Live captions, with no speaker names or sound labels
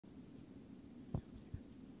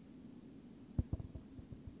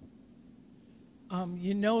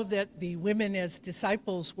You know that the women as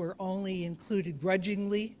disciples were only included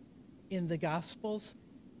grudgingly in the Gospels.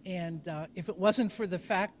 And if it wasn't for the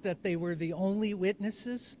fact that they were the only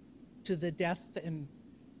witnesses to the death and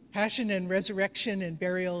passion and resurrection and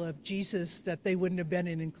burial of Jesus, that they wouldn't have been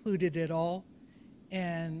included at all.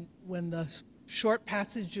 And when the short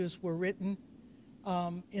passages were written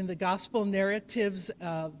in the gospel narratives,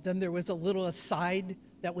 then there was a little aside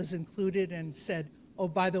that was included and said, oh,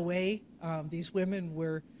 by the way, these women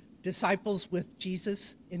were disciples with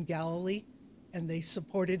Jesus in Galilee, and they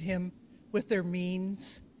supported him with their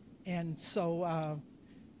means. And so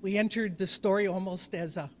we entered the story almost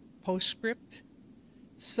as a postscript.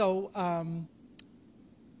 So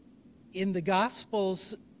in the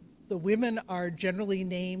Gospels, the women are generally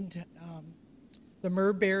named the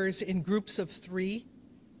Myrrh-Bearers in groups of 3.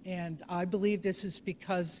 And I believe this is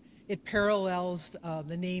because it parallels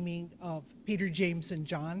the naming of Peter, James, and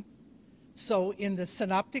John. So in the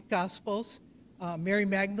Synoptic Gospels, Mary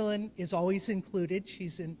Magdalene is always included.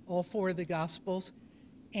 She's in all 4 of the Gospels.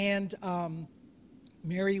 And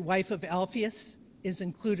Mary, wife of Alphaeus, is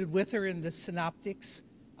included with her in the Synoptics.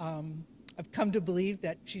 I've come to believe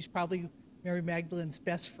that she's probably Mary Magdalene's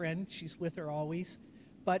best friend. She's with her always.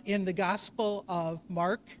 But in the Gospel of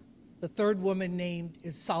Mark, the 3rd woman named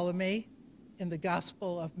is Salome. In the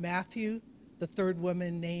Gospel of Matthew, the 3rd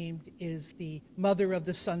woman named is the mother of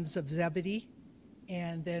the sons of Zebedee.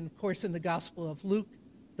 And then, of course, in the Gospel of Luke,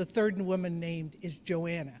 the 3rd woman named is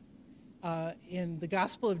Joanna. In the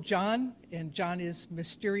Gospel of John, and John is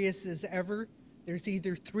mysterious as ever, there's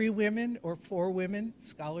either 3 women or 4 women.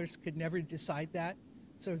 Scholars could never decide that.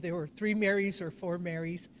 So there were 3 Marys or 4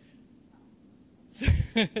 Marys.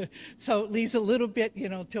 So it leaves a little bit,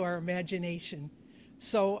 to our imagination.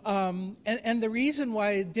 So, and the reason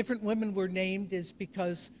why different women were named is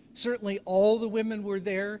because certainly all the women were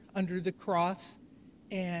there under the cross,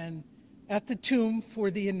 and at the tomb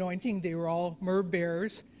for the anointing, they were all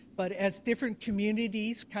myrrh-bearers. But as different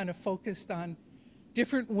communities kind of focused on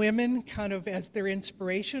different women kind of as their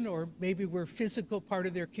inspiration, or maybe were a physical part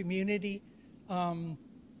of their community,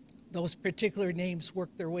 those particular names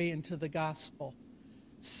worked their way into the gospel.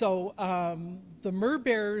 So the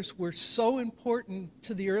myrrh-bearers were so important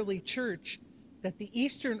to the early church that the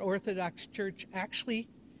Eastern Orthodox Church actually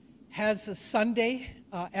has a Sunday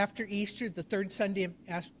after Easter, the 3rd Sunday of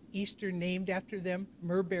Easter, named after them,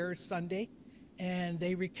 Myrrh-Bearer Sunday. And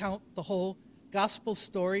they recount the whole gospel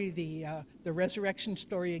story, the resurrection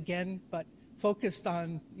story again, but focused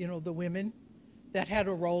on, the women that had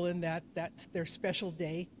a role in that. That's their special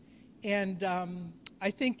day. And I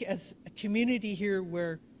think as a community here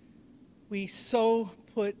where we so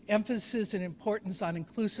put emphasis and importance on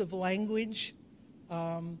inclusive language,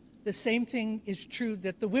 the same thing is true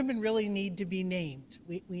that the women really need to be named.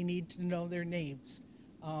 We need to know their names.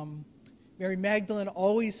 Mary Magdalene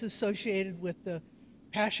always associated with the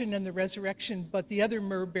passion and the resurrection, but the other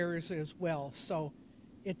myrrh-bearers as well. So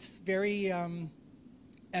it's very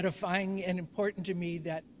edifying and important to me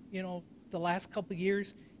that, the last couple of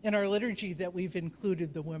years in our liturgy that we've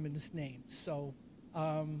included the women's names. So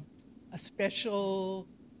a special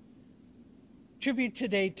tribute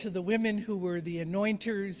today to the women who were the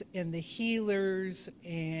anointers and the healers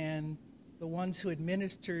and the ones who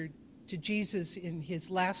administered to Jesus in his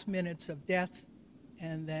last minutes of death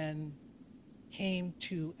and then came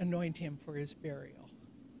to anoint him for his burial.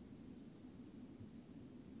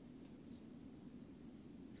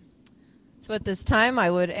 So at this time, I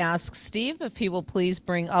would ask Steve if he will please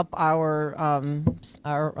bring up our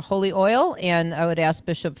holy oil, and I would ask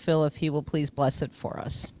Bishop Phil if he will please bless it for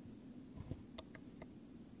us.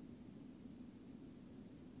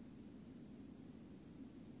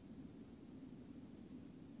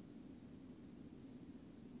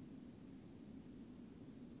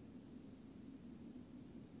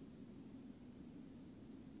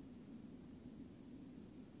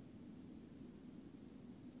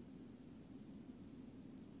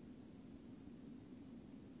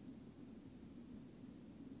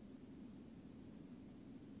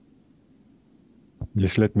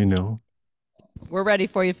 Just let me know. We're ready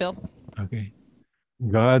for you, Phil. Okay.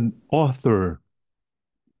 God, author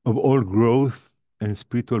of all growth and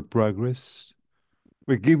spiritual progress,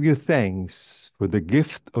 we give you thanks for the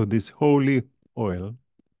gift of this holy oil,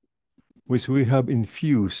 which we have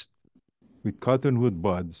infused with cottonwood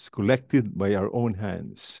buds collected by our own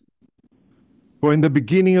hands. For in the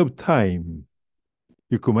beginning of time,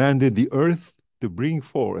 you commanded the earth to bring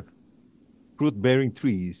forth fruit-bearing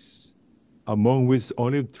trees, among which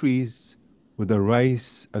olive trees would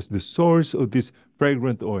arise as the source of this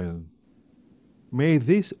fragrant oil. May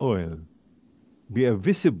this oil be a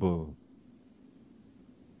visible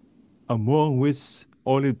among which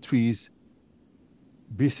olive trees,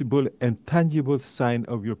 visible and tangible sign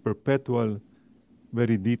of your perpetual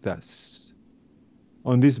Veriditas.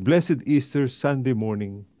 On this blessed Easter Sunday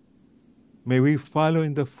morning, may we follow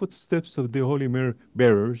in the footsteps of the Holy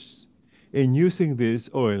Myrrh-Bearers in using this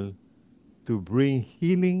oil to bring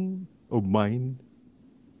healing of mind,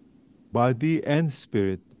 body, and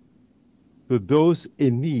spirit to those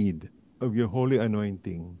in need of your holy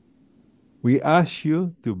anointing. We ask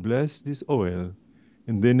you to bless this oil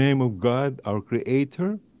in the name of God, our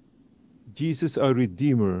Creator, Jesus, our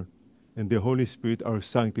Redeemer, and the Holy Spirit, our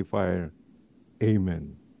Sanctifier.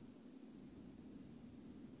 Amen.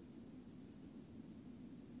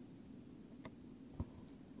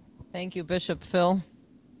 Thank you, Bishop Phil.